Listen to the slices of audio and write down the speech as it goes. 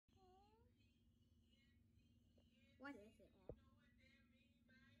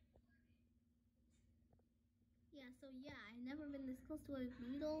So yeah, I've never been this close to a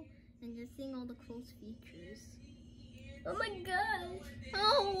beetle and just seeing all the close features. Oh my gosh.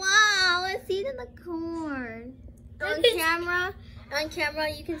 Oh wow, let's see it in the corn. On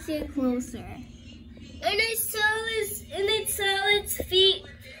camera you can see it closer. And I saw its feet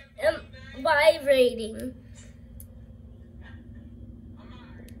vibrating.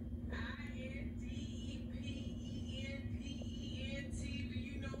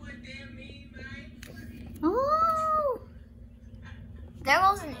 Oh! There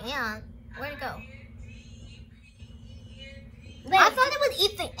goes an ant. Where'd it go? I thought it would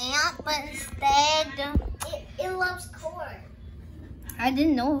eat the ant, but instead... It loves corn. I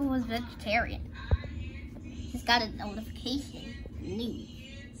didn't know it was vegetarian. Just got a notification. New.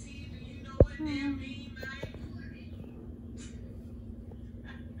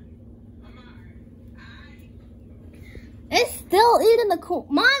 It's still eating the corn.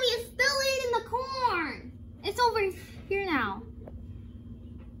 Mommy, it's still eating the corn. It's over here now.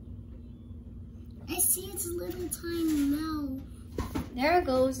 I see its little tiny mouth. There it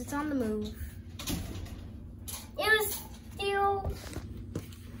goes. It's on the move. It was still...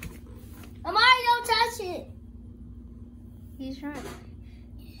 Amari, don't touch it. He's trying.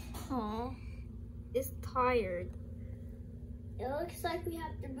 Aw. It's tired. It looks like we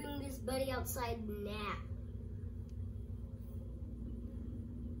have to bring this buddy outside and nap.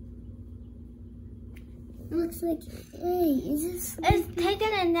 It looks like, hey, is this... It's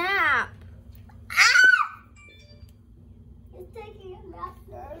taking a nap. Ah! It's taking a nap.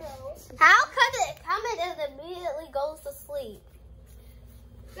 How could it come in and immediately goes to sleep?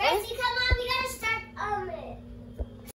 Gracie, come on, we gotta start it.